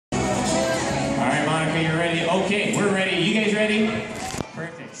ready? Okay, we're ready. You guys ready?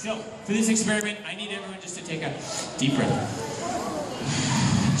 Perfect. So, for this experiment, I need everyone just to take a deep breath.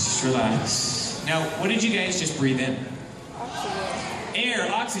 Just relax. Now, what did you guys just breathe in? Air,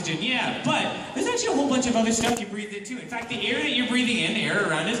 oxygen, yeah, but there's actually a whole bunch of other stuff you breathe in too. In fact, the air that you're breathing in, the air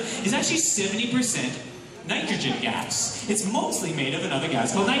around us, is actually 70% nitrogen gas. It's mostly made of another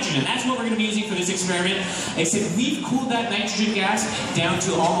gas called nitrogen. That's what we're going to be using for this experiment, except we've cooled that nitrogen gas down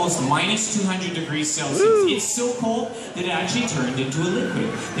to almost minus 200 degrees Celsius. Woo! It's so cold that it actually turned into a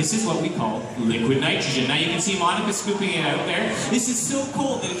liquid. This is what we call liquid nitrogen. Now you can see Monica scooping it out there. This is so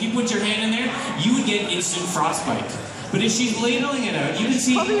cold that if you put your hand in there, you would get instant frostbite. But if she's ladling it out, you can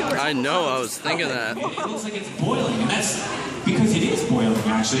see... I know, I was thinking that. It looks like it's boiling, and that's because it is boiling,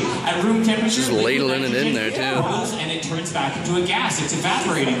 actually. At room temperature, just ladling it in there, too. Boils, and it turns back into a gas. It's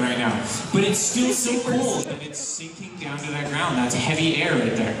evaporating right now. But it's still so cold that it's sinking down to that ground. That's heavy air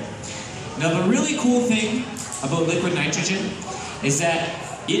right there. Now, the really cool thing about liquid nitrogen is that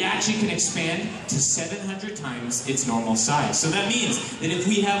it actually can expand to 700 times its normal size. So that means that if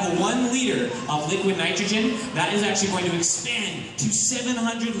we have 1 liter of liquid nitrogen, that is actually going to expand to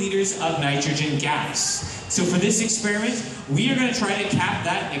 700 liters of nitrogen gas. So for this experiment, we are going to try to cap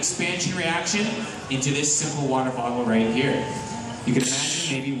that expansion reaction into this simple water bottle right here. You can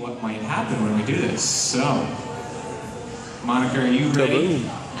imagine maybe what might happen when we do this. So, Monica, are you ready?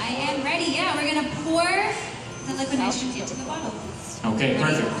 I am ready, yeah. We're going to pour the liquid nitrogen into the bottle. Okay,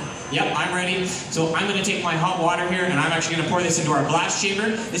 perfect. Yep, I'm ready. So I'm going to take my hot water here, and I'm actually going to pour this into our blast chamber.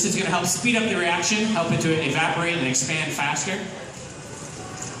 This is going to help speed up the reaction, help it to evaporate and expand faster.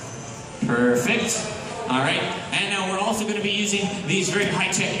 Perfect. All right, and now we're also going to be using these very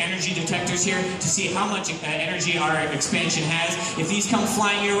high-tech energy detectors here to see how much energy our expansion has. If these come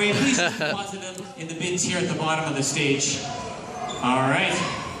flying your way, please deposit them in the bins here at the bottom of the stage. All right.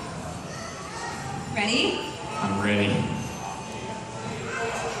 Ready? I'm ready.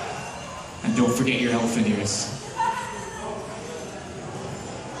 And don't forget your elephant ears.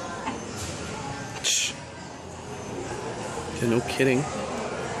 Yeah, no kidding.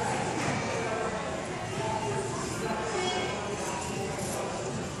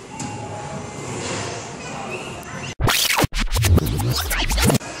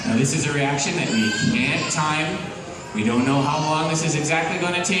 Now this is a reaction that we can't time. We don't know how long this is exactly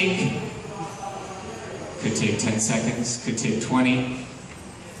going to take. Could take 10 seconds, could take 20.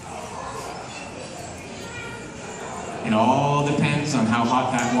 It all depends on how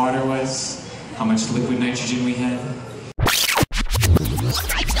hot that water was, how much liquid nitrogen we had.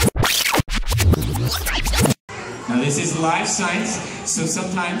 Now this is live science, so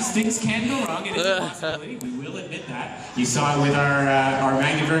sometimes things can go wrong. It is a possibility, we will admit that. You saw it with our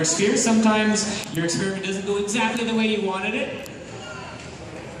Magneveric sphere. Sometimes your experiment doesn't go exactly the way you wanted it.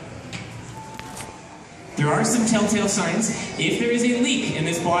 There are some telltale signs. If there is a leak in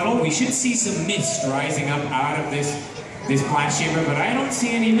this bottle, we should see some mist rising up out of this blast chamber, but I don't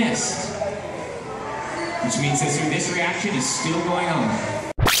see any mist. Which means this reaction is still going on.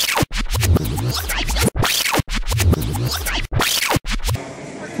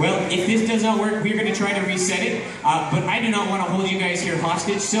 Well, if this does not work, we're going to try to reset it, but I do not want to hold you guys here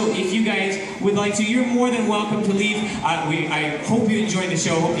hostage, so if you guys would like to, you're more than welcome to leave. I hope you enjoyed the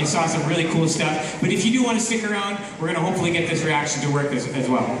show, hope you saw some really cool stuff, but if you do want to stick around, we're going to hopefully get this reaction to work as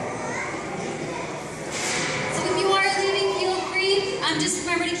well. So if you are leaving, feel free. Just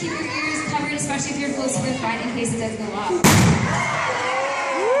remember to keep your ears covered, especially if you're close to the front, in case it does go off.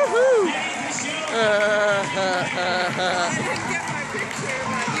 Woohoo!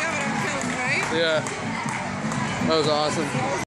 Yeah, that was awesome.